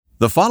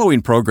The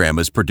following program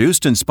is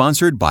produced and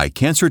sponsored by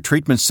Cancer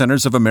Treatment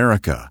Centers of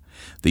America.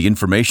 The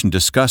information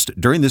discussed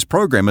during this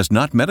program is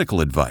not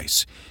medical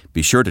advice.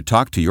 Be sure to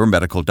talk to your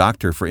medical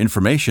doctor for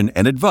information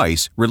and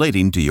advice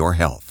relating to your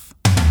health.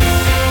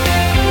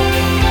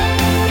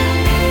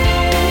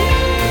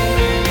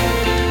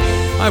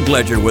 I'm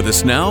glad you're with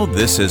us now.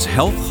 This is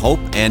Health, Hope,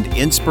 and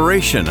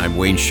Inspiration. I'm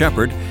Wayne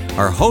Shepherd.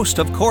 Our host,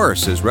 of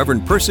course, is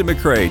Reverend Percy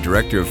McCray,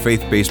 Director of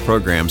Faith-Based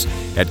Programs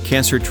at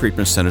Cancer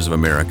Treatment Centers of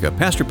America.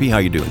 Pastor P, how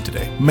you doing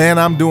today? Man,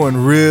 I'm doing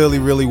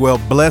really well.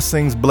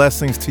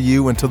 Blessings to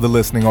you and to the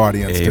listening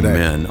audience today.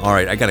 Amen. All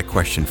right, I got a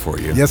question for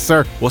you. Yes,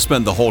 sir. We'll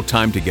spend the whole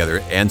time together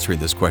answering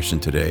this question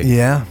today.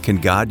 Yeah. Can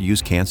God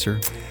use cancer?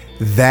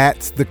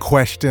 That's the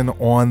question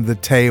on the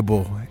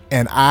table.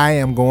 And I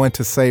am going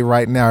to say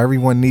right now,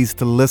 everyone needs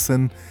to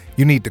listen.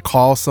 You need to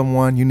call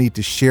someone. You need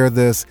to share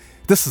this.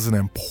 This is an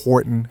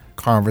important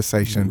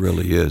conversation. It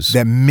really is.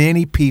 That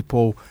many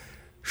people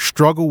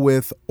struggle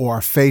with or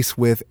are faced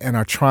with and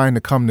are trying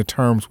to come to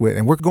terms with.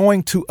 And we're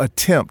going to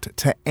attempt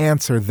to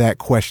answer that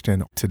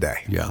question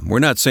today. Yeah. We're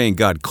not saying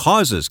God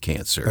causes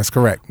cancer. That's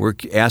correct. We're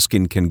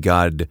asking, can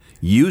God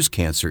use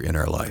cancer in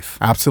our life?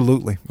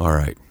 Absolutely. All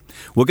right.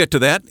 We'll get to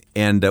that.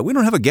 And we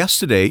don't have a guest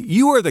today.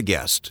 You are the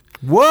guest.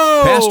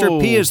 Whoa! Pastor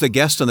P is the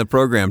guest on the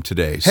program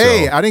today.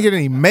 Hey, I didn't get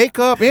any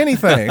makeup,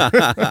 anything.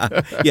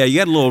 Yeah, you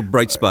got a little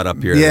bright spot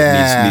up here. Yeah.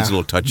 That needs a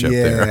little touch up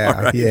there.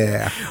 All right.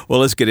 Yeah. Well,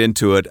 let's get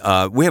into it.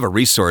 We have a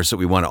resource that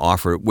we want to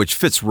offer, which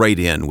fits right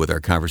in with our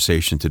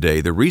conversation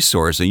today. The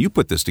resource, and you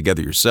put this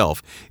together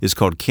yourself, is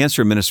called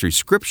Cancer Ministry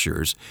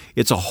Scriptures.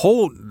 It's a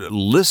whole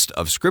list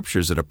of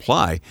scriptures that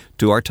apply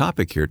to our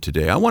topic here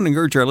today. I want to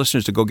encourage our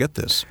listeners to go get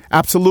this.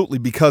 Absolutely,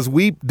 because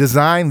we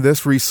designed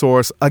this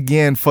resource,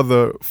 again, for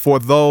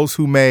those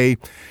who may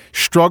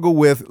struggle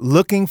with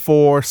looking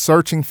for,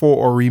 searching for,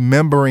 or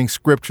remembering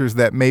scriptures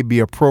that may be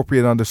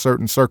appropriate under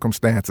certain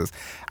circumstances.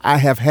 I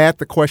have had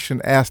the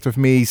question asked of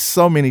me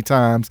so many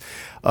times,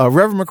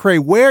 Reverend McCray,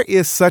 where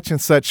is such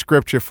and such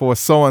scripture for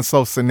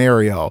so-and-so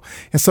scenario?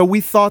 And so we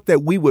thought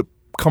that we would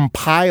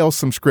compile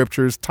some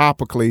scriptures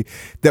topically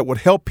that would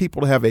help people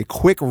to have a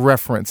quick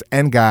reference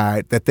and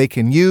guide that they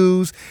can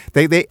use.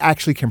 They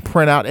actually can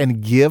print out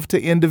and give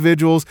to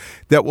individuals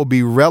that will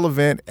be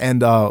relevant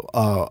and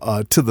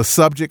to the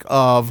subject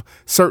of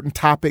certain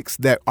topics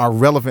that are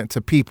relevant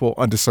to people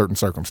under certain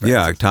circumstances.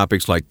 Yeah,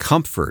 topics like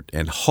comfort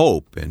and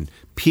hope and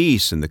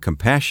peace and the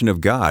compassion of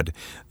God.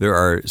 There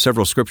are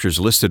several scriptures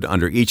listed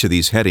under each of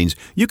these headings.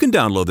 You can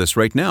download this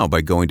right now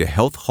by going to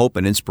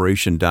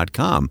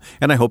healthhopeandinspiration.com,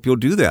 and I hope you'll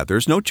do that.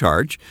 There's no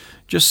charge.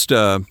 Just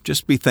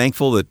be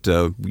thankful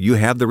that you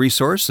have the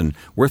resource, and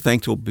we're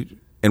thankful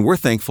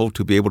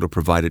to be able to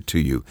provide it to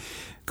you.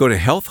 Go to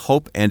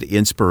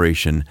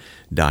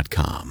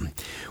healthhopeandinspiration.com.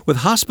 With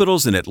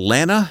hospitals in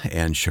Atlanta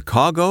and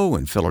Chicago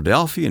and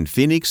Philadelphia and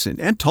Phoenix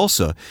and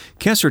Tulsa,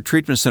 Cancer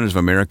Treatment Centers of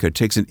America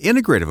takes an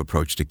integrative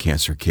approach to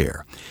cancer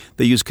care.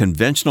 They use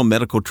conventional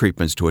medical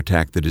treatments to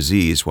attack the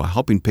disease while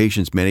helping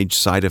patients manage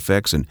side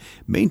effects and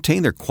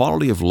maintain their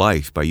quality of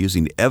life by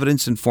using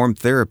evidence-informed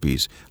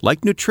therapies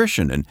like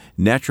nutrition and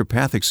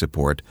naturopathic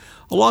support,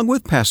 along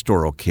with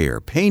pastoral care,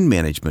 pain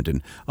management,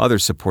 and other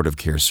supportive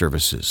care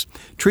services.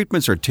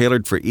 Treatments are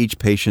tailored for each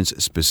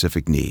patient's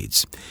specific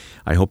needs.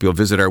 I hope you'll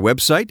visit our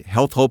website,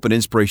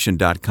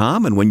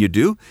 healthhopeandinspiration.com, and when you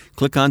do,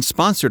 click on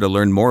Sponsor to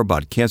learn more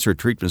about Cancer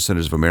Treatment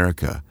Centers of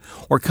America,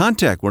 or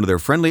contact one of their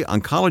friendly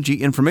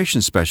oncology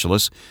information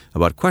specialists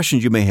about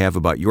questions you may have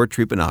about your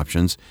treatment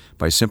options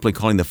by simply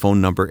calling the phone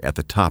number at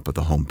the top of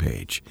the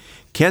homepage.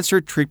 Cancer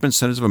Treatment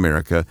Centers of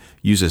America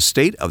uses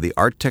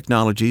state-of-the-art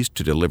technologies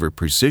to deliver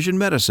precision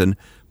medicine,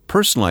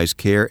 personalized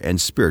care,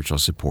 and spiritual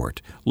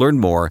support. Learn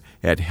more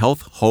at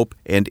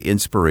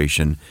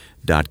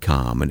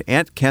healthhopeandinspiration.com. And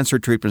at Cancer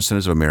Treatment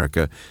Centers of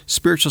America,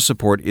 spiritual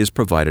support is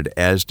provided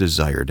as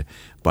desired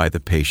by the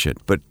patient.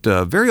 But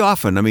very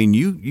often,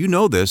 you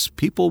know this,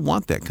 people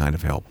want that kind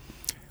of help.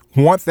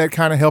 Want that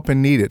kind of help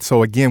and need it.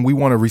 So again, we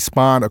want to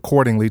respond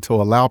accordingly to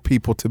allow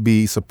people to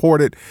be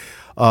supported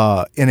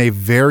in a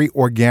very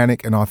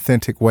organic and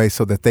authentic way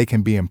so that they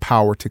can be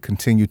empowered to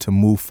continue to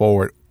move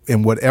forward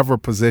in whatever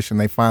position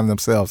they find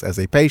themselves as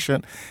a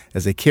patient,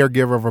 as a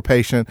caregiver of a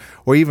patient,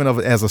 or even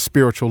as a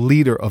spiritual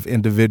leader of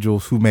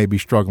individuals who may be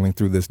struggling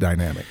through this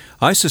dynamic.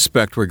 I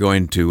suspect we're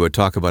going to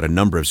talk about a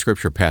number of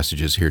scripture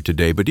passages here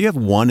today, but do you have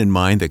one in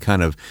mind that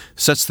kind of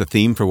sets the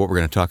theme for what we're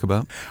going to talk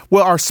about?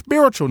 Well, our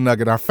spiritual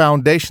nugget, our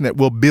foundation that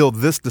we'll build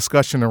this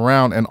discussion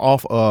around and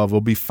off of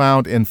will be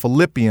found in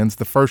Philippians,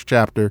 the first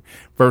chapter,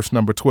 verse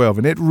number 12,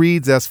 and it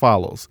reads as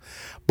follows.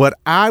 But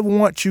I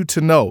want you to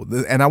know,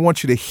 and I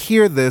want you to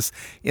hear this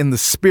in the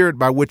spirit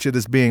by which it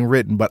is being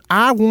written, but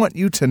I want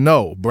you to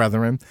know,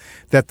 brethren,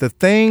 that the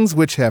things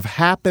which have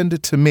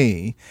happened to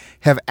me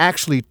have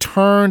actually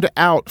turned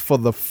out for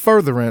the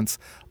furtherance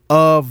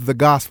of the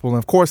gospel. And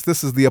of course,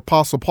 this is the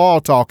Apostle Paul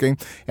talking,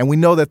 and we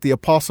know that the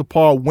Apostle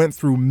Paul went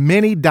through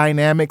many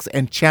dynamics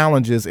and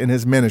challenges in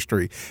his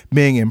ministry,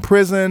 being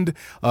imprisoned,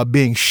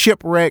 being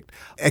shipwrecked,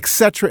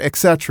 etc.,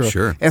 etc.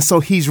 Sure. And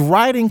so he's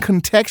writing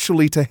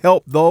contextually to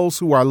help those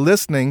who are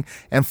listening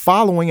and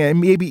following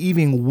and maybe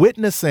even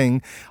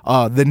witnessing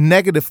the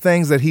negative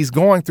things that he's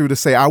going through, to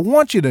say, I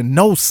want you to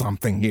know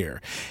something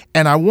here.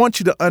 And I want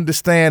you to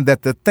understand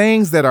that the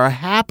things that are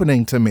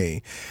happening to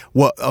me,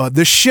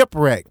 the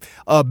shipwreck,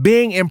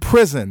 being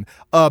imprisoned,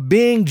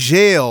 being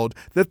jailed,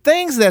 the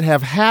things that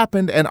have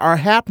happened and are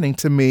happening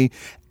to me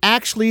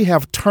actually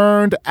have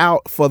turned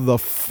out for the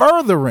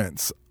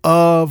furtherance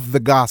of the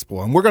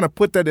gospel. And we're going to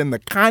put that in the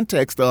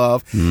context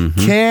of,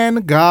 can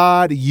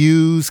God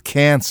use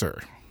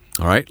cancer?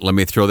 All right, let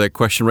me throw that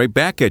question right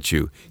back at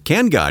you.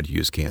 Can God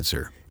use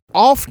cancer?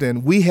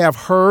 Often we have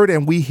heard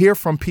and we hear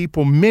from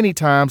people many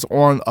times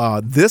on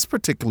this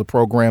particular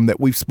program that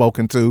we've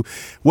spoken to,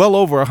 well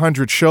over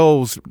 100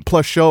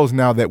 plus shows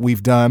now that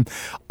we've done,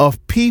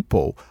 of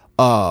people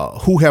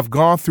who have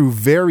gone through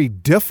very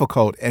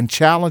difficult and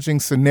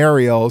challenging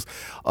scenarios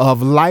of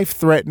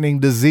life-threatening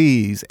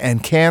disease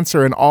and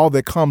cancer and all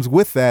that comes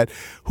with that,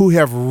 who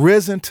have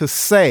risen to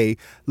say,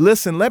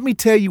 listen, let me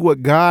tell you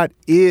what God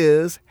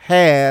is,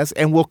 has,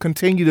 and will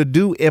continue to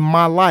do in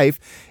my life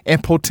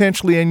and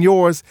potentially in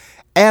yours,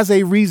 as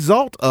a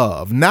result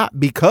of, not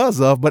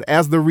because of, but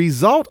as the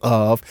result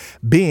of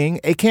being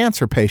a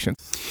cancer patient.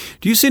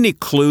 Do you see any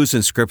clues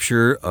in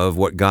Scripture of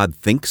what God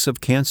thinks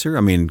of cancer?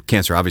 I mean,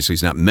 cancer obviously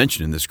is not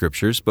mentioned in the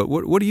Scriptures, but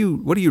what do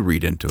you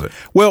read into it?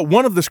 Well,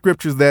 one of the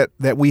Scriptures that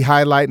we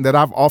highlight and that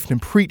I've often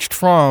preached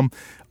from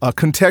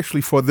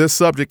contextually for this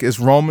subject is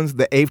Romans,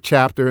 the 8th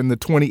chapter and the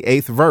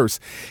 28th verse.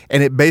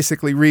 And it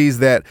basically reads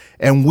that,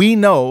 and we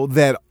know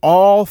that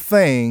all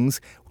things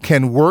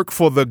can work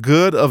for the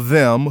good of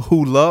them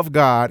who love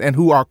God and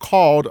who are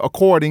called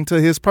according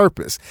to his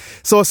purpose.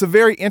 So it's a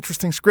very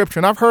interesting scripture.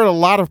 And I've heard a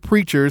lot of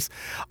preachers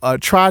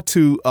try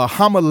to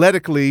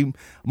homiletically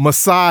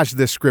massage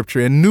this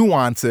scripture and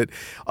nuance it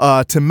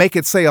to make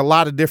it say a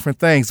lot of different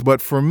things. But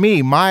for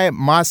me,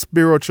 my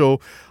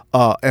spiritual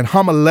and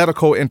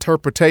homiletical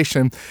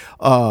interpretation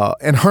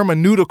and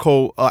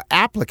hermeneutical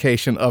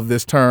application of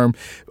this term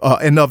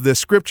and of this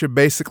scripture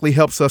basically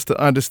helps us to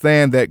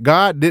understand that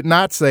God did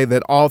not say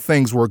that all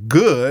things were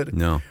good.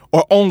 No.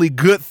 Or only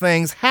good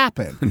things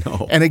happen.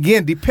 No. And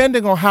again,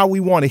 depending on how we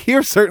want to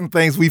hear certain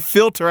things, we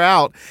filter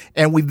out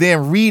and we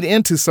then read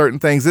into certain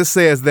things. It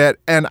says that,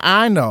 and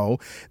I know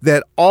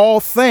that all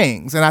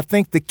things, and I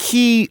think the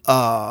key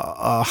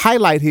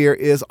highlight here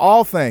is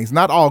all things,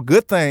 not all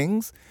good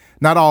things,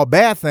 not all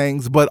bad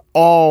things, but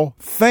all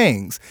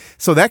things.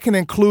 So that can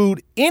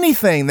include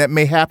anything that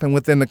may happen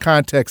within the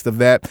context of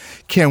that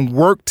can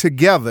work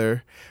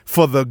together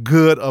for the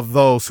good of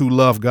those who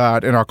love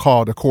God and are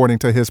called according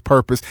to his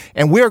purpose.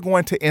 And we're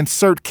going to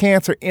insert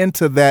cancer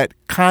into that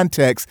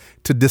context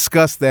to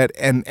discuss that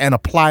and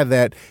apply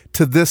that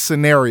to this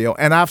scenario.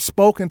 And I've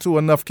spoken to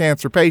enough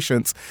cancer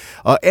patients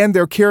and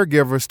their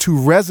caregivers to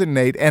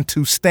resonate and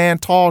to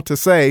stand tall to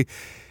say,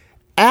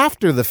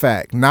 after the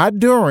fact, not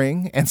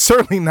during, and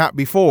certainly not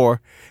before,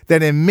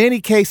 that in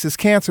many cases,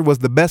 cancer was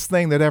the best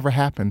thing that ever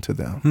happened to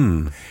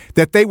them.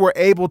 That they were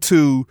able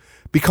to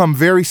become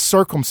very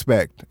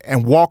circumspect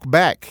and walk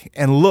back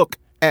and look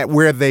at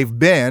where they've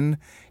been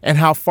and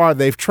how far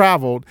they've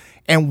traveled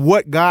and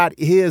what God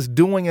is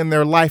doing in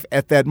their life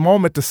at that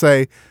moment to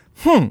say,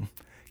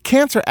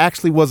 cancer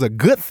actually was a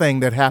good thing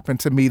that happened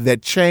to me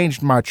that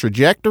changed my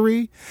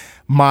trajectory,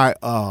 my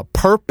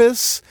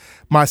purpose,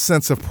 my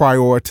sense of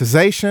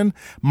prioritization,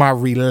 my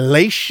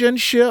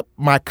relationship,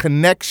 my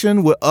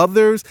connection with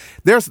others.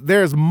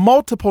 There's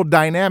multiple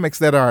dynamics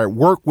that are at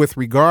work with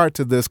regard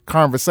to this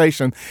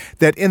conversation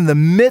that in the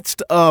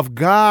midst of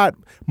God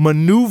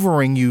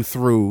maneuvering you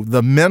through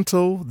the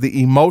mental,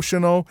 the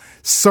emotional,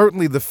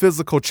 certainly the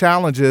physical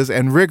challenges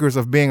and rigors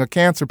of being a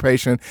cancer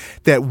patient,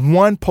 that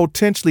one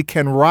potentially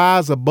can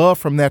rise above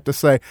from that to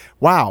say,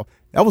 wow,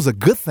 that was a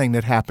good thing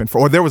that happened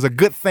or there was a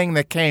good thing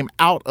that came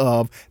out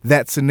of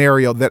that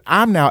scenario that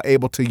I'm now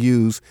able to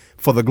use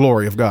for the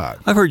glory of God.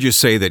 I've heard you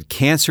say that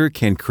cancer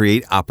can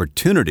create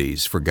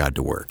opportunities for God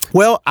to work.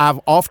 Well,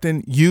 I've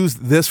often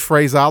used this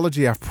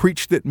phraseology. I've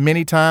preached it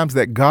many times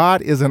that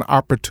God is an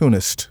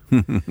opportunist.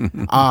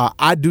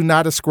 I do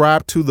not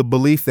ascribe to the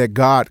belief that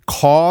God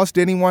caused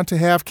anyone to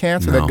have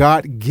cancer, that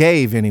God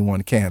gave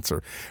anyone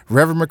cancer.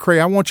 Reverend McCray,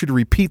 I want you to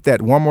repeat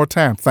that one more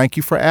time. Thank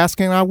you for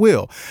asking. I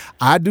will.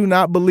 I do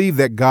not believe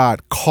that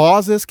God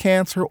causes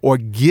cancer or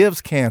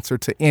gives cancer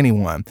to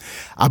anyone.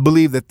 I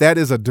believe that that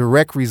is a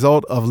direct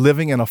result of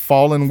living in a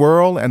fallen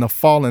world and a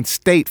fallen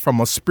state from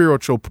a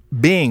spiritual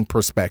being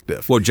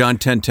perspective. Well, John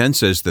 10:10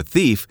 says the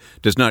thief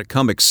does not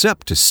come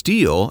except to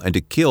steal and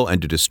to kill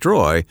and to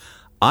destroy.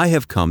 I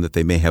have come that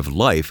they may have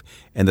life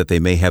and that they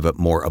may have it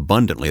more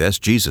abundantly. That's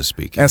Jesus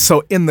speaking. And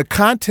so in the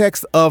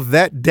context of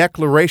that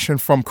declaration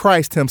from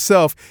Christ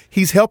himself,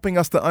 he's helping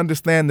us to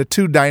understand the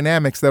two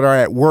dynamics that are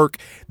at work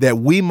that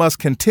we must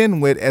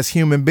contend with as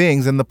human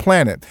beings in the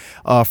planet.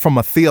 From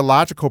a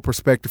theological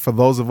perspective, for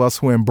those of us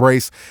who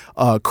embrace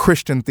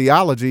Christian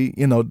theology,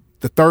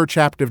 the third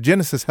chapter of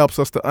Genesis helps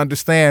us to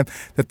understand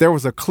that there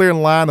was a clear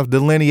line of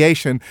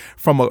delineation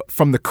from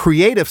the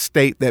creative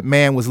state that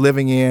man was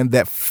living in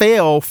that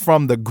fell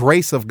from the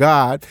grace of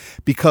God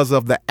because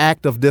of the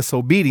act of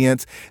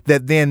disobedience,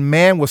 that then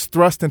man was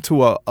thrust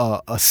into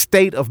a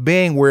state of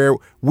being where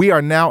we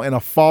are now in a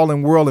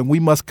fallen world and we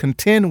must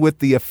contend with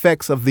the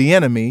effects of the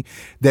enemy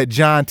that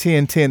John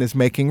 10:10 is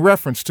making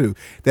reference to,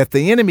 that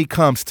the enemy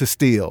comes to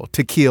steal,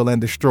 to kill, and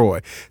destroy.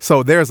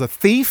 So there's a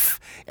thief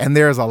and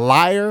there's a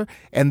liar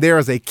and there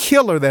is a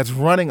killer that's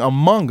running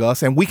among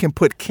us, and we can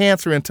put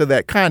cancer into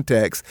that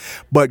context.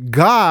 But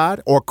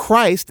God, or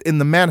Christ in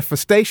the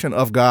manifestation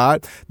of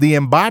God, the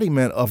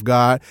embodiment of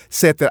God,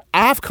 said that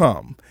I've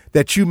come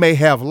that you may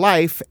have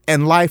life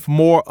and life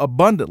more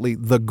abundantly.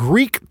 The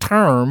Greek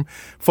term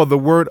for the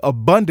word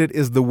abundant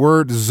is the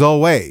word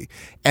zoe.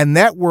 And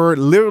that word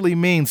literally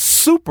means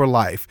super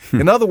life.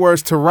 In other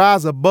words, to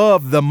rise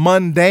above the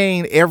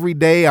mundane every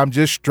day. I'm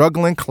just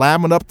struggling,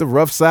 climbing up the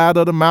rough side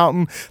of the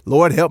mountain.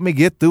 Lord, help me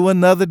get through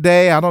another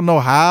day. I don't know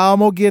how I'm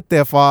going to get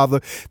there,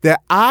 Father.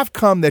 That I've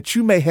come that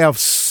you may have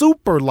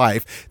super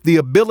life, the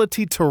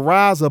ability to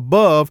rise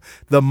above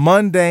the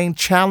mundane,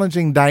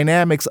 challenging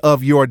dynamics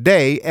of your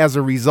day as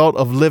a result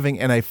of living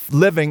in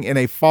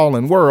a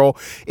fallen world.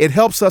 It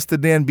helps us to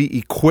then be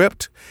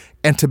equipped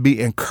and to be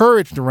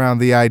encouraged around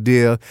the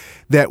idea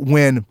that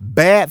when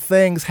bad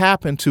things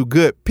happen to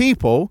good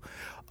people,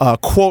 a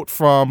quote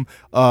from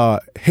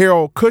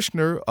Harold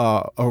Kushner,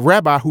 a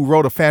rabbi who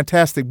wrote a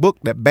fantastic book,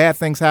 that bad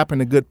things happen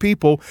to good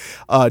people.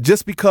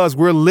 Just because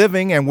we're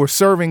living and we're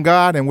serving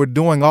God and we're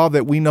doing all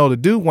that we know to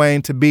do,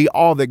 Wayne, to be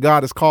all that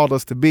God has called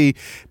us to be,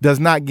 does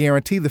not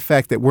guarantee the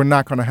fact that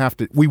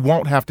we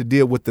won't have to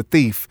deal with the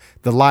thief,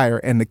 the liar,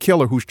 and the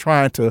killer who's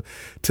trying to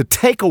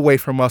take away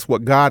from us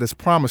what God has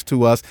promised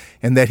to us,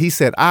 and that he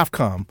said, I've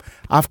come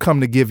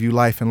to give you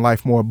life and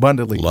life more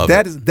abundantly.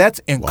 That's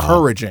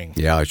encouraging. Wow.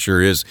 Yeah, it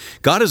sure is.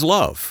 God is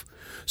love.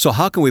 So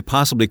how can we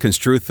possibly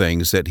construe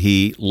things that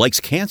he likes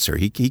cancer?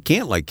 He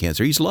can't like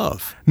cancer. He's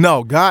love.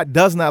 No, God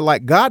doesn't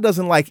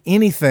like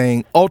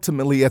anything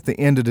ultimately at the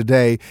end of the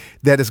day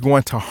that is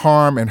going to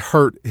harm and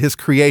hurt his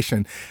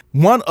creation.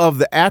 One of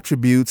the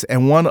attributes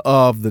and one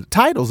of the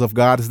titles of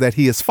God is that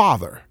he is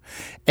Father.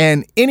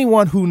 And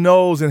anyone who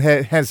knows and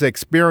has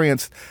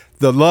experienced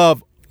the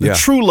love, the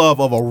true love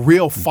of a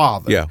real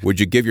father. Yeah. Would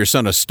you give your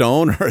son a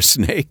stone or a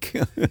snake?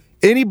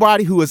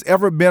 Anybody who has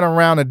ever been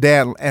around a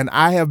dad, and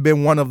I have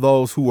been one of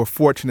those who were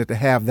fortunate to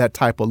have that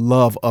type of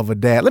love of a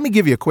dad. Let me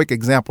give you a quick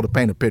example to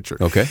paint a picture.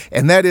 Okay.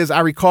 And that is,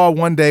 I recall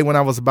one day when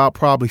I was about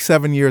probably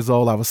 7 years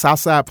old, I was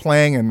outside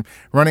playing and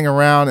running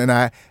around, and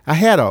I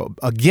had a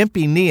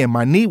gimpy knee, and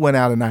my knee went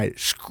out, and I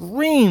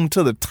screamed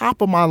to the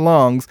top of my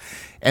lungs.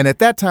 And at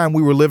that time,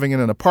 we were living in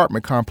an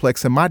apartment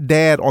complex, and my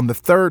dad on the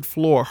third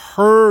floor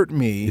heard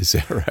me. Is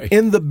that right?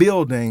 In the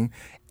building.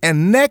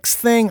 And next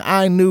thing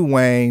I knew,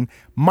 Wayne,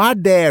 my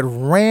dad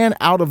ran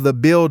out of the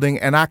building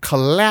and I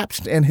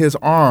collapsed in his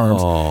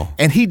arms. Oh.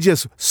 And he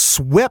just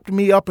swept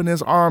me up in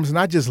his arms, and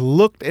I just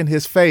looked in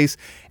his face,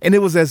 and it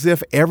was as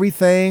if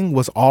everything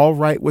was all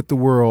right with the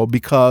world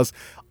because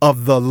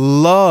of the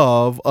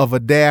love of a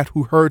dad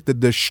who heard the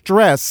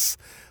distress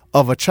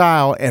of a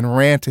child and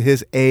ran to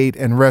his aid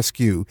and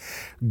rescue.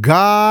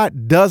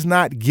 God does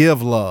not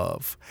give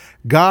love.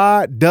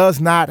 God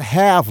does not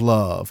have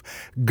love.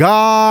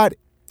 God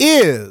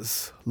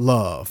is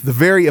love. The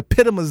very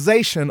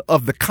epitomization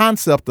of the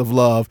concept of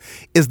love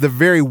is the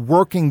very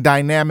working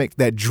dynamic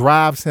that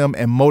drives him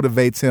and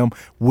motivates him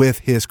with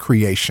his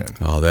creation.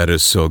 Oh, that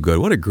is so good.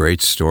 What a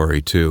great story,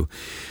 too.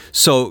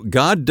 So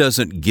God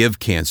doesn't give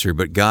cancer,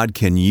 but God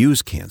can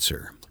use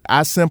cancer.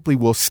 I simply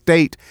will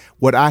state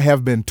what I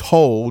have been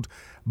told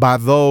by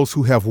those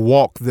who have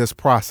walked this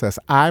process.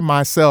 I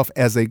myself,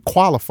 as a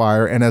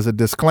qualifier and as a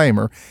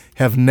disclaimer,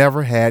 have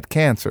never had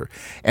cancer.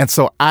 And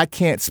so I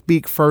can't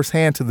speak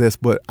firsthand to this,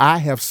 but I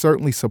have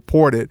certainly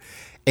supported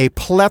a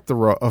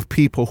plethora of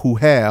people who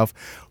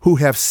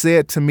have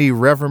said to me,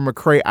 Reverend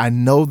McCray, I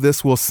know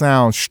this will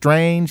sound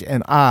strange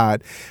and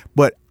odd,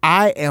 but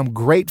I am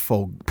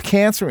grateful.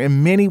 Cancer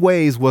in many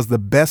ways was the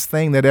best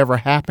thing that ever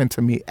happened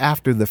to me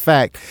after the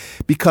fact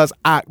because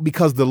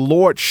the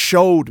Lord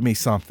showed me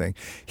something.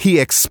 He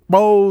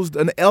exposed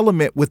an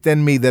element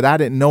within me that I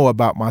didn't know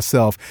about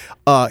myself.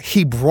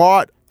 He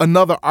brought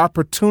another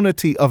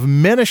opportunity of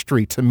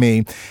ministry to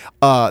me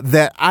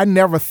that I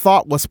never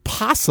thought was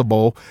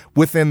possible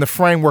within the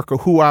framework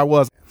of who I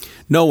was.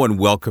 No one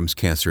welcomes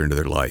cancer into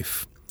their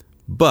life.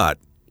 But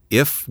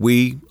if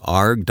we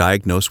are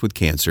diagnosed with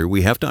cancer,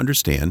 we have to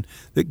understand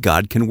that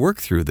God can work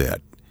through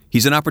that.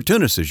 He's an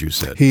opportunist, as you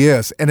said. He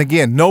is. And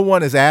again, no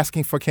one is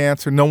asking for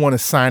cancer. No one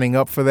is signing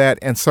up for that.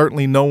 And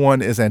certainly no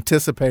one is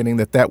anticipating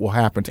that will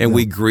happen to them. And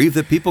we grieve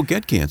that people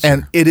get cancer.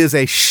 And it is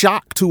a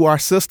shock to our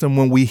system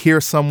when we hear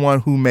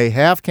someone who may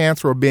have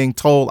cancer or being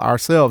told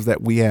ourselves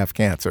that we have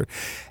cancer.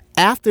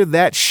 After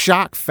that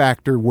shock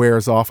factor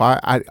wears off,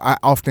 I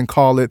often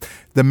call it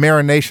the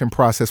marination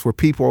process, where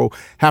people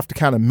have to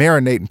kind of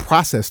marinate and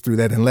process through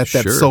that and let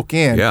that soak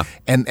in. Yeah.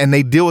 And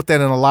they deal with that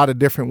in a lot of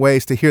different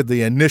ways to hear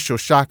the initial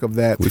shock of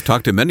that. We've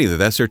talked to many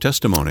that's their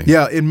testimony.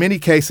 Yeah, in many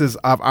cases,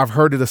 I've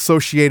heard it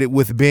associated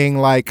with being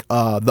like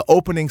the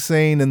opening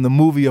scene in the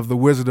movie of The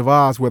Wizard of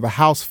Oz, where the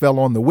house fell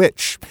on the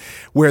witch,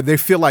 where they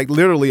feel like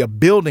literally a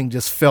building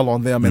just fell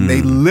on them, and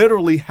they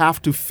literally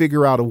have to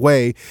figure out a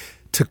way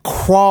to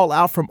crawl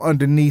out from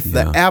underneath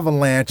the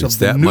avalanche of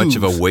the news. It's that much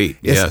of a weight.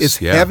 It's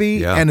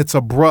heavy and it's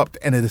abrupt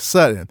and it is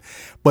sudden.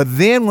 But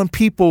then when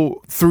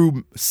people,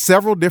 through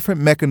several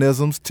different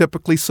mechanisms,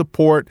 typically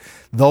support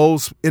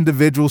those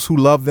individuals who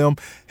love them,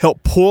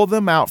 help pull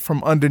them out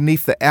from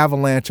underneath the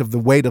avalanche of the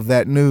weight of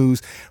that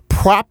news,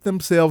 prop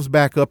themselves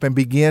back up and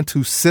begin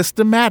to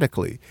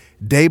systematically,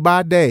 day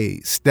by day,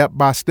 step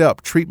by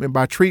step, treatment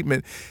by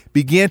treatment,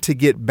 begin to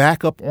get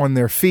back up on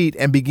their feet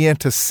and begin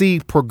to see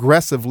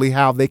progressively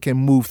how they can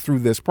move through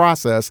this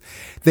process,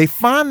 they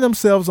find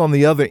themselves on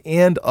the other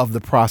end of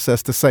the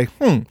process to say,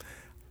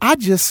 I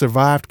just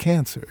survived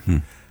cancer.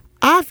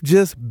 I've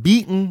just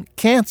beaten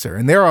cancer.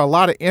 And there are a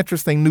lot of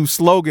interesting new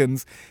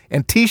slogans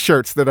and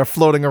T-shirts that are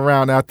floating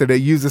around out there that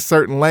use a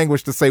certain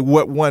language to say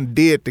what one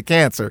did to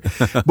cancer.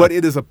 But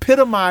it is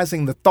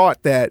epitomizing the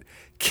thought that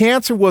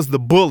cancer was the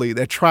bully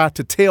that tried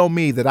to tell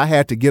me that I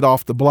had to get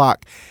off the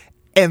block.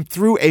 And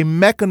through a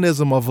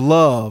mechanism of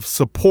love,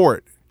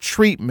 support,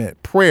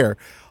 treatment, prayer,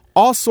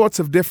 all sorts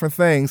of different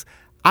things,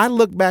 I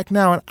look back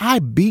now and I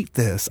beat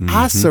this.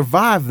 I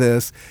survived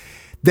this.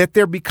 That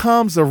there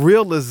becomes a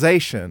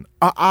realization,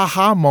 an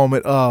aha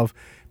moment of,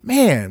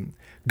 man,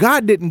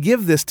 God didn't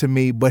give this to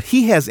me, but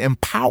he has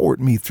empowered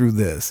me through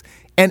this.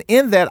 And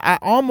in that, I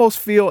almost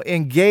feel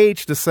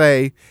engaged to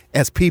say,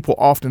 as people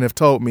often have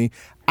told me,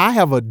 I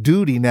have a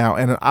duty now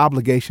and an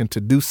obligation to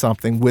do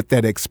something with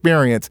that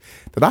experience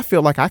that I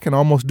feel like I can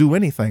almost do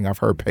anything, I've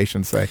heard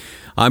patients say.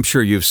 I'm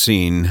sure you've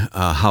seen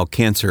how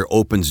cancer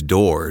opens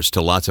doors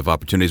to lots of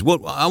opportunities.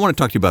 Well, I want to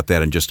talk to you about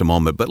that in just a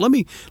moment, but let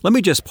me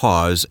just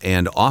pause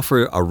and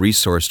offer a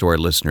resource to our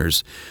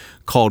listeners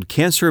called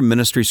Cancer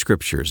Ministry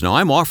Scriptures. Now,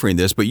 I'm offering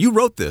this, but you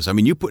wrote this. I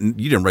mean, you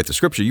didn't write the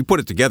scripture. You put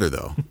it together,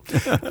 though.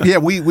 Yeah,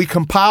 we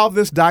compiled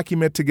this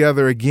document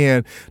together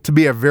again to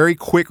be a very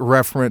quick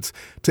reference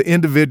to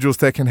individuals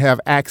that can have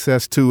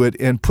access to it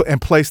and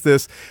place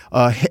this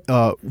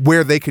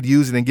where they could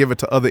use it and give it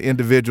to other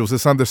individuals.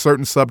 It's under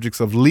certain subjects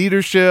of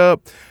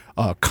leadership,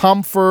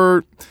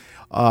 comfort.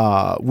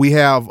 We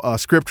have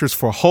scriptures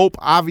for hope,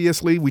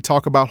 obviously. We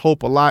talk about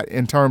hope a lot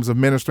in terms of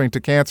ministering to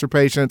cancer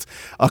patients,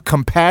 a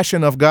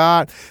compassion of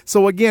God.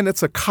 So again,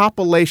 it's a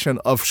compilation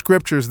of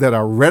scriptures that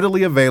are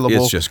readily available.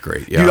 It's just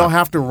great. Yeah. You don't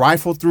have to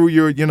rifle through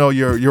your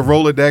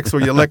Rolodex or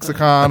your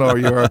lexicon or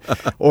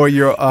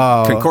your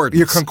concordance.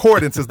 Your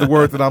concordance is the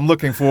word that I'm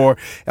looking for,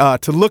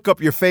 to look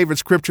up your favorite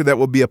scripture that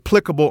will be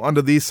applicable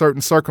under these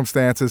certain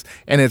circumstances.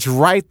 And it's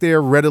right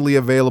there, readily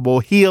available.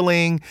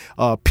 Healing,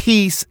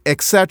 peace,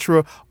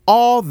 etc.,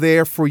 all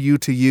there for you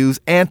to use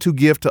and to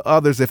give to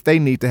others if they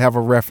need to have a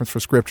reference for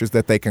scriptures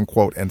that they can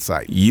quote and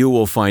cite. You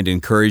will find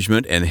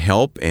encouragement and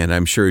help, and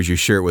I'm sure as you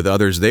share it with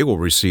others, they will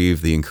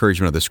receive the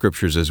encouragement of the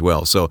scriptures as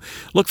well. So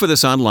look for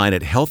this online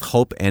at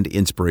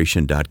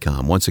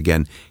healthhopeandinspiration.com. Once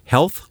again,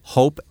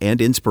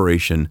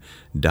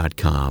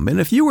 healthhopeandinspiration.com. And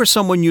if you or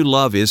someone you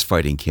love is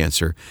fighting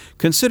cancer,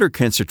 consider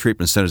Cancer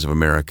Treatment Centers of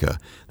America.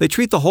 They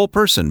treat the whole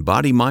person,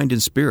 body, mind,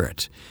 and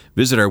spirit.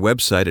 Visit our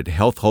website at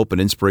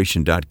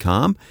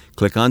healthhopeandinspiration.com.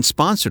 Click on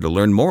Sponsor to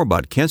learn more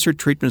about Cancer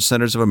Treatment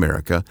Centers of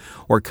America,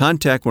 or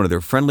contact one of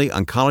their friendly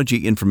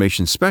oncology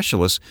information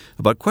specialists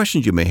about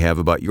questions you may have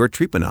about your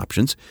treatment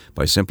options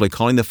by simply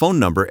calling the phone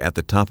number at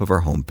the top of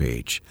our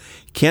homepage.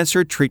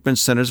 Cancer Treatment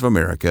Centers of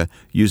America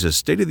uses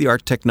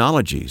state-of-the-art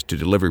technologies to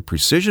deliver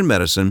precision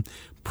medicine,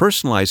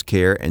 personalized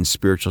care, and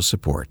spiritual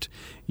support.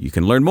 You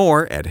can learn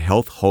more at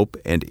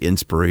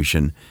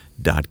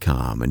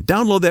healthhopeandinspiration.com. And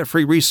download that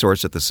free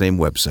resource at the same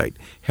website,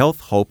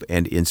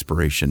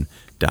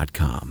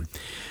 healthhopeandinspiration.com.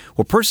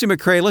 Well, Percy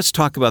McCray, let's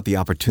talk about the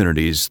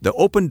opportunities, the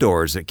open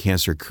doors that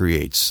cancer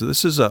creates. So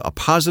this is a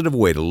positive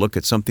way to look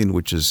at something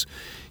which is,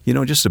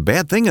 just a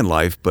bad thing in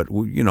life, but,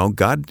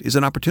 God is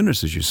an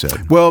opportunist, as you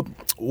said. Well,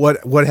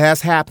 what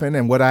has happened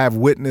and what I have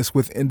witnessed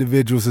with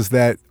individuals is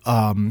that,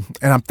 and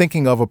I'm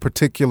thinking of a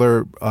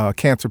particular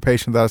cancer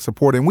patient that I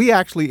support, and we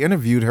actually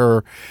interviewed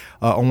her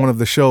on one of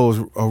the shows,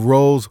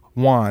 Rose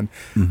Juan,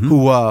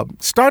 who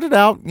started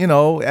out,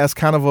 as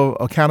kind of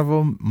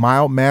a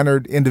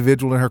mild-mannered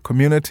individual in her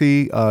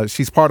community.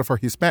 She's part of her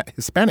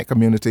Hispanic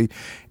community,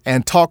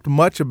 and talked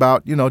much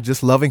about,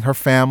 just loving her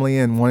family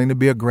and wanting to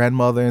be a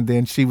grandmother. And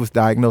then she was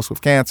diagnosed diagnosed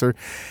with cancer.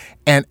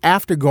 And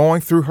after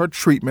going through her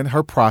treatment,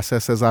 her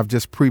process, as I've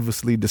just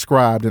previously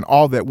described, and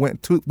all that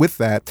went with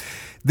that,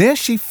 then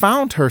she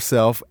found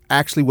herself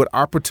actually with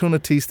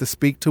opportunities to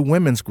speak to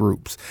women's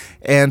groups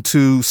and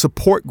to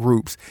support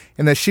groups,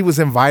 and that she was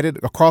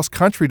invited across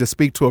country to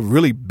speak to a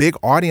really big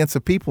audience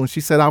of people. And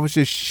she said, I was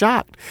just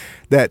shocked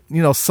that,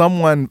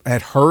 someone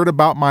had heard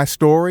about my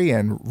story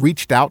and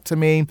reached out to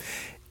me.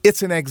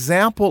 It's an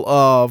example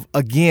of,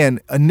 again,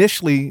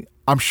 initially,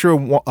 I'm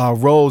sure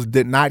Rose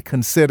did not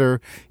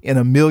consider in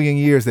a million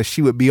years that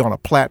she would be on a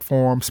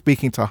platform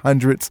speaking to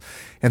hundreds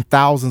and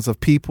thousands of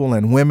people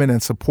and women in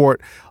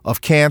support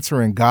of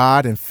cancer and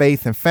God and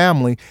faith and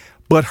family.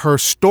 But her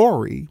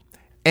story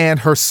and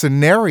her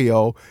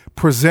scenario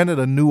presented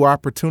a new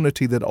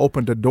opportunity that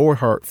opened a door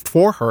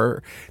for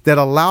her that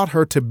allowed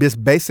her to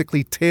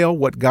basically tell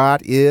what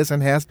God is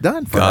and has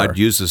done for her. God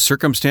used the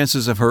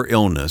circumstances of her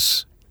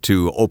illness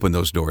to open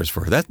those doors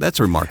for her. That's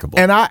remarkable.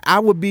 And I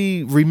would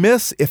be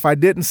remiss if I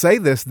didn't say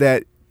this,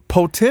 that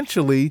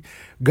potentially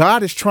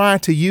God is trying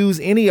to use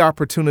any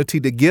opportunity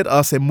to get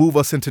us and move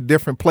us into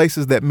different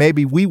places that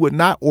maybe we would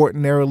not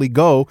ordinarily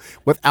go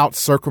without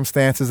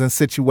circumstances and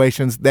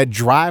situations that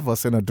drive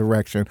us in a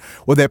direction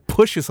or that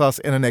pushes us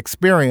in an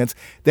experience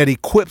that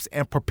equips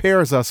and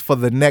prepares us for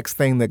the next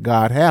thing that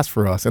God has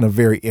for us in a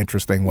very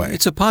interesting way.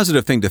 It's a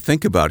positive thing to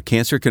think about.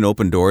 Cancer can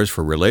open doors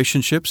for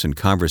relationships and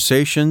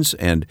conversations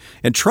and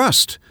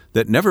trust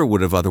that never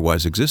would have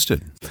otherwise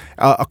existed.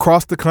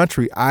 Across the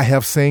country, I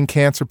have seen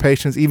cancer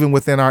patients, even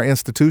within our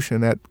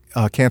institution at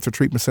Cancer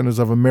Treatment Centers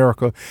of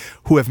America,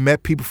 who have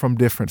met people from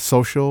different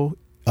social,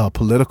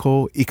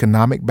 political,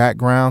 economic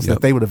backgrounds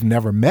that they would have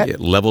never met. It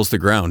levels the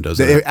ground,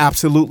 doesn't it? It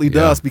absolutely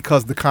does,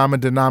 because the common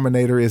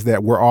denominator is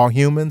that we're all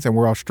humans and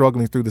we're all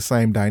struggling through the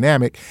same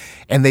dynamic.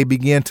 And they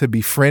begin to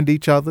befriend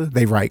each other.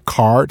 They write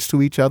cards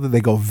to each other. They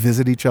go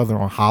visit each other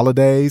on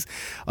holidays.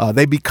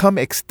 They become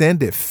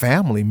extended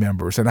family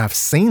members. And I've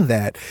seen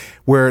that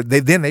where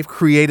they've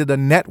created a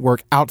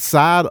network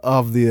outside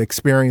of the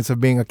experience of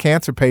being a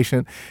cancer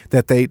patient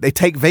that they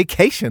take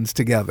vacations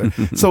together.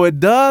 So it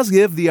does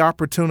give the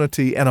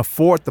opportunity and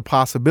afford the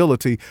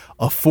possibility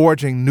of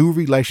forging new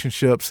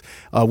relationships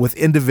with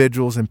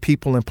individuals and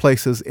people and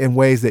places in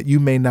ways that you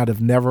may not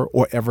have never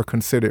or ever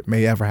considered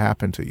may ever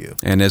happen to you.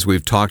 And as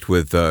we've talked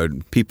with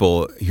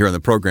people here on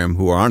the program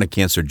who are on a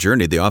cancer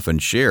journey, they often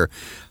share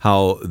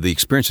how the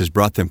experience has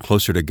brought them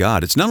closer to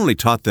God. It's not only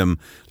taught them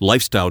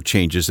lifestyle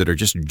changes that are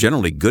just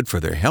generally good for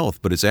their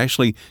health, but it's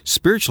actually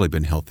spiritually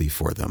been healthy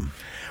for them.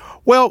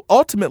 Well,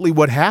 ultimately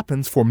what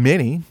happens for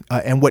many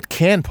and what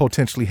can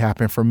potentially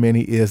happen for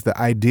many is the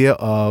idea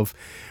of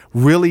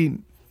really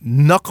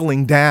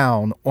knuckling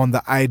down on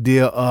the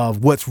idea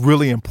of what's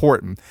really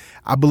important.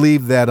 I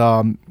believe that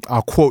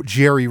I'll quote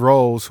Jerry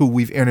Rose, who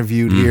we've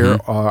interviewed here,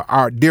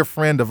 our dear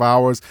friend of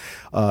ours,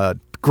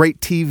 great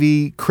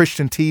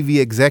Christian TV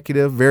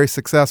executive, very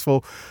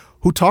successful,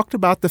 who talked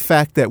about the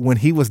fact that when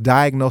he was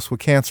diagnosed with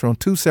cancer on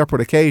 2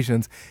 separate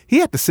occasions, he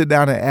had to sit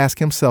down and ask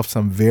himself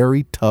some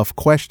very tough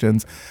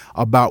questions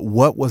about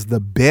what was the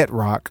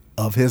bedrock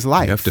of his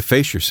life. You have to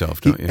face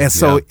yourself, don't you?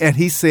 And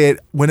he said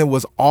when it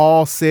was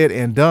all said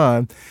and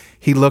done,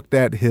 he looked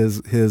at his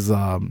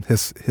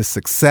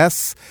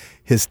success,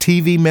 his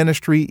TV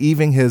ministry,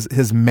 even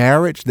his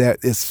marriage that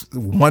is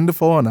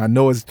wonderful, and I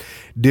know his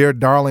dear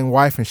darling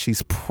wife, and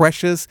she's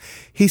precious.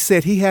 He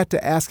said he had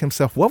to ask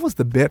himself, what was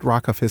the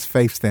bedrock of his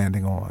faith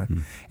standing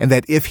on? And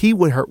that if he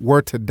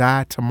were to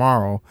die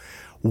tomorrow,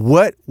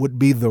 what would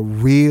be the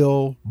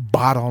real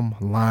bottom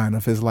line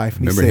of his life?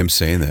 And remember him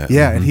saying that.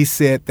 Yeah, and he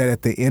said that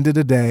at the end of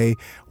the day,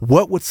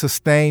 what would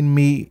sustain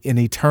me in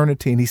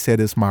eternity? And he said,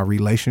 it's my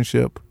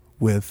relationship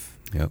with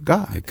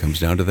God. It comes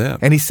down to that.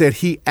 And he said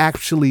he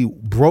actually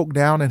broke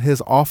down in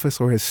his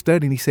office or his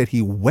study, and he said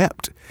he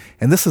wept.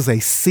 And this is a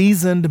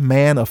seasoned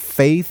man of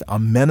faith, a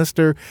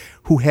minister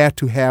who had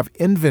to have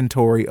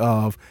inventory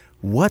of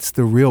what's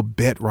the real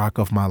bedrock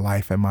of my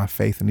life and my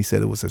faith. And he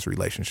said it was his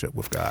relationship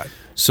with God.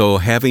 So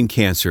having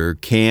cancer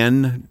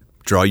can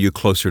draw you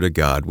closer to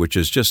God, which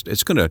is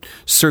it's going to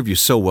serve you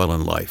so well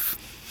in life.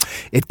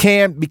 It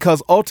can,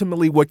 because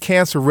ultimately what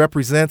cancer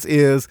represents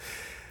is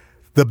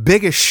the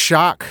biggest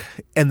shock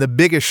and the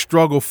biggest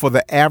struggle for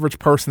the average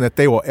person that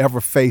they will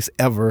ever face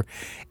ever.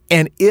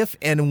 And if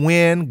and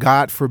when,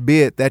 God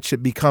forbid, that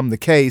should become the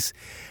case,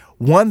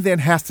 one then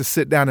has to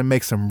sit down and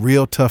make some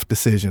real tough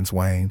decisions,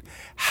 Wayne.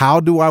 How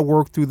do I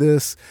work through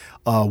this?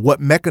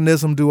 What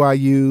mechanism do I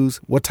use?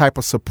 What type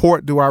of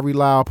support do I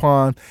rely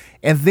upon?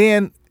 And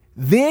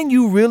then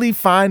you really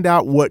find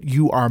out what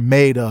you are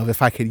made of,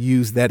 if I could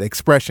use that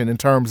expression, in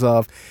terms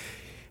of,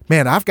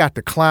 man, I've got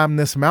to climb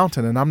this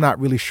mountain and I'm not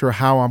really sure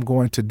how I'm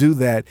going to do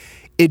that.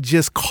 It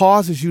just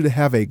causes you to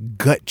have a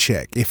gut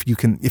check,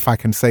 if I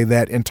can say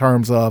that, in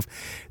terms of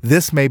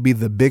this may be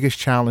the biggest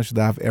challenge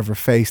that I've ever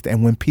faced.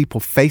 And when people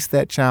face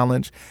that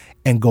challenge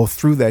and go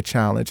through that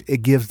challenge,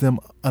 it gives them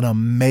an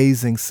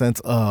amazing sense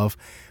of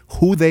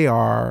who they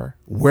are,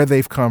 where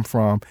they've come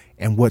from,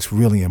 and what's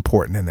really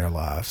important in their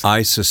lives.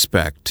 I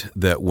suspect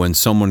that when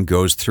someone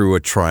goes through a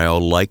trial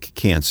like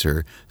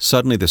cancer,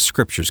 suddenly the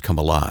scriptures come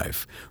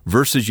alive.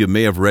 Verses you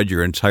may have read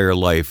your entire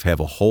life have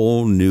a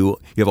whole new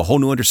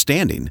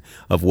understanding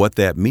of what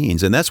that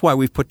means. And that's why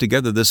we've put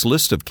together this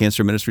list of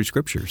cancer ministry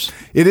scriptures.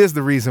 It is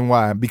the reason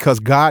why, because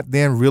God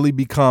then really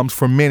becomes,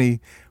 for many,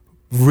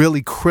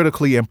 really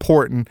critically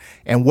important.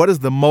 And what is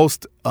the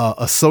most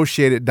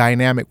associated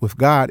dynamic with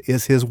God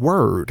is his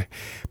word.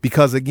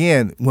 Because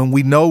again, when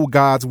we know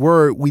God's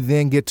word, we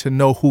then get to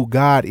know who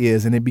God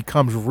is, and it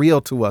becomes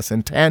real to us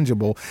and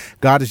tangible.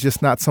 God is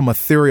just not some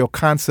ethereal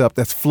concept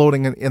that's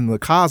floating in the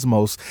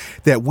cosmos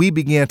that we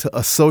begin to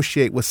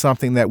associate with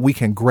something that we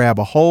can grab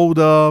a hold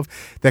of,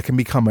 that can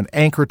become an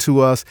anchor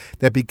to us,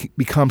 that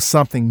becomes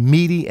something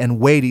meaty and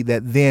weighty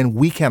that then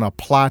we can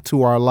apply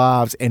to our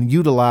lives and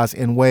utilize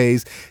in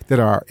ways that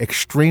are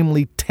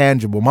extremely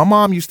tangible. My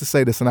mom used to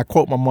say this, and I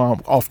quote my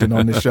mom often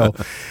on this show.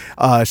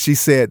 She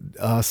said,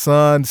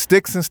 son,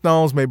 sticks and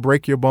stones may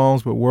break your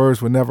bones, but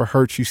words will never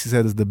hurt you. She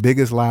said, is the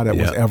biggest lie that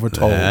was ever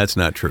told. That's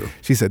not true.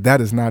 She said,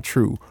 that is not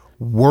true.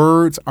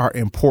 Words are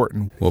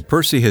important. Well,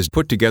 Percy has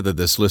put together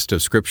this list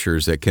of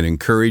scriptures that can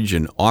encourage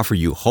and offer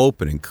you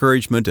hope and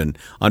encouragement and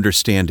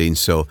understanding.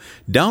 So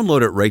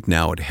download it right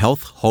now at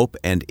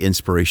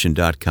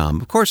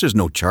healthhopeandinspiration.com. Of course, there's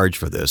no charge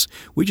for this.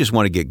 We just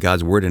want to get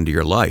God's word into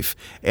your life.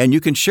 And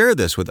you can share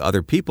this with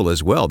other people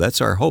as well.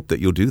 That's our hope that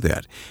you'll do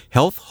that.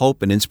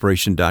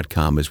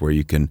 Healthhopeandinspiration.com is where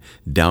you can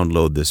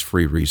download this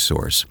free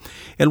resource.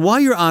 And while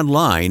you're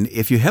online,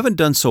 if you haven't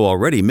done so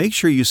already, make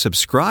sure you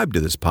subscribe to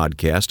this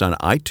podcast on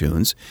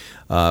iTunes.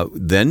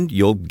 Then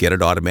you'll get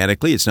it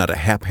automatically. It's not a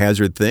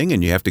haphazard thing,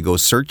 and you have to go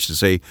search to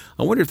say,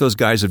 I wonder if those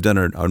guys have done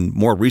a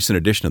more recent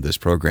edition of this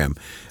program.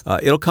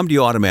 It'll come to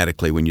you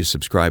automatically when you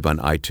subscribe on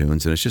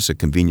iTunes, and it's just a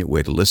convenient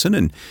way to listen.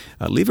 And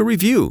leave a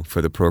review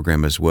for the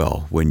program as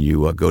well when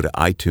you go to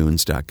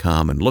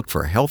iTunes.com and look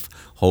for Health,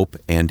 Hope,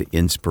 and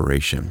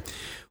Inspiration.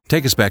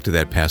 Take us back to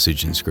that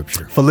passage in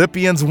Scripture.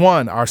 Philippians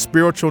 1, our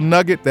spiritual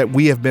nugget that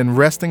we have been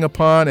resting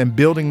upon and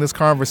building this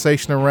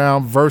conversation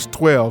around, verse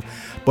 12.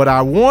 But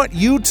I want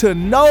you to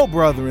know,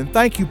 brethren,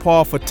 thank you,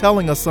 Paul, for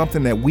telling us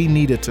something that we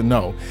needed to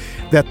know,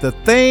 that the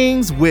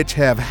things which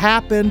have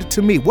happened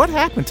to me. What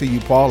happened to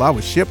you, Paul? I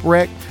was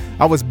shipwrecked.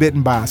 I was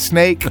bitten by a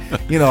snake.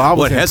 I was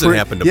what hasn't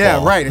happened to Paul?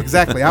 Yeah, right,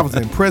 exactly. I was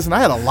in prison. I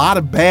had a lot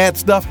of bad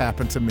stuff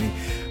happen to me.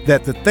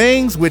 That the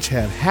things which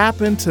have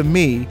happened to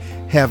me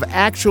have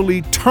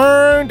actually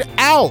turned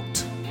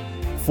out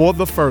for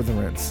the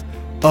furtherance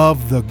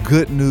of the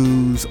good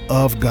news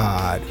of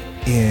God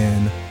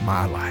in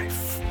my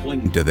life.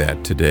 Link to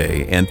that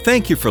today. And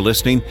thank you for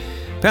listening.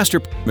 Pastor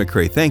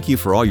McCray, thank you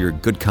for all your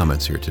good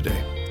comments here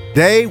today.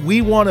 Day,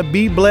 we want to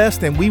be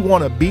blessed and we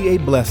want to be a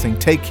blessing.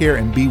 Take care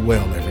and be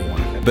well,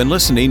 everyone. Been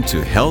listening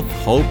to Health,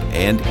 Hope,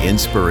 and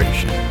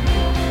Inspiration.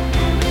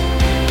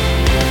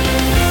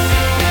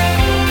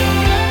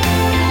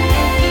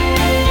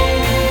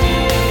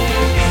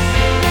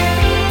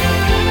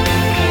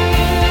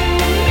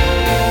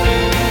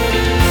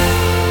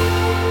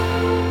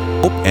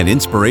 Hope and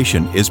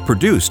Inspiration is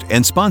produced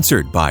and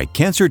sponsored by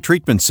Cancer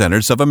Treatment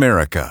Centers of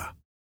America.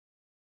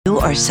 You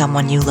or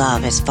someone you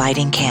love is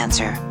fighting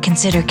cancer.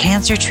 Consider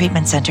Cancer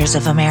Treatment Centers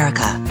of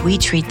America. We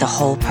treat the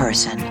whole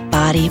person,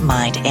 body,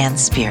 mind, and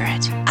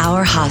spirit.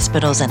 Our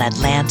hospitals in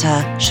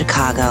Atlanta,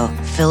 Chicago,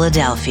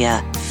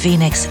 Philadelphia,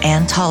 Phoenix,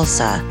 and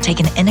Tulsa take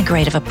an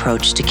integrative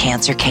approach to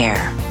cancer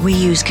care. We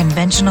use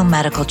conventional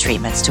medical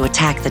treatments to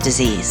attack the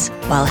disease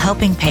while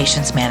helping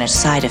patients manage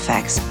side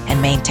effects and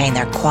maintain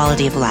their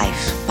quality of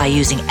life by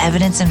using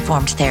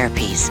evidence-informed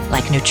therapies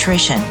like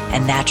nutrition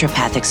and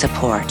naturopathic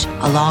support,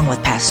 along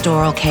with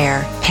pastoral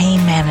care,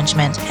 pain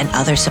management, and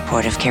other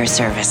supportive care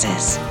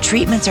services.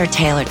 Treatments are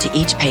tailored to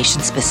each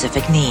patient's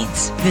specific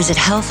needs. Visit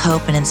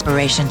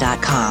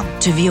healthhopeandinspiration.com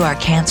to view our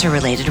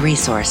cancer-related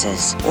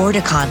resources or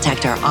to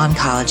contact our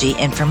oncology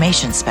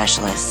information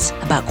specialists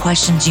about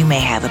questions you may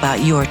have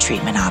about your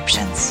treatment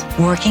options.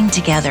 Working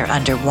together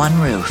under one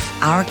roof,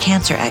 our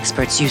cancer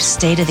experts use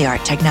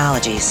state-of-the-art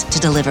technologies to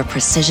deliver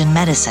precision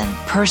medicine,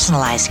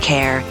 personalized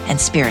care,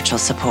 and spiritual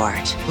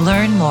support.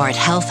 Learn more at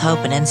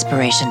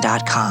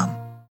healthhopeandinspiration.com.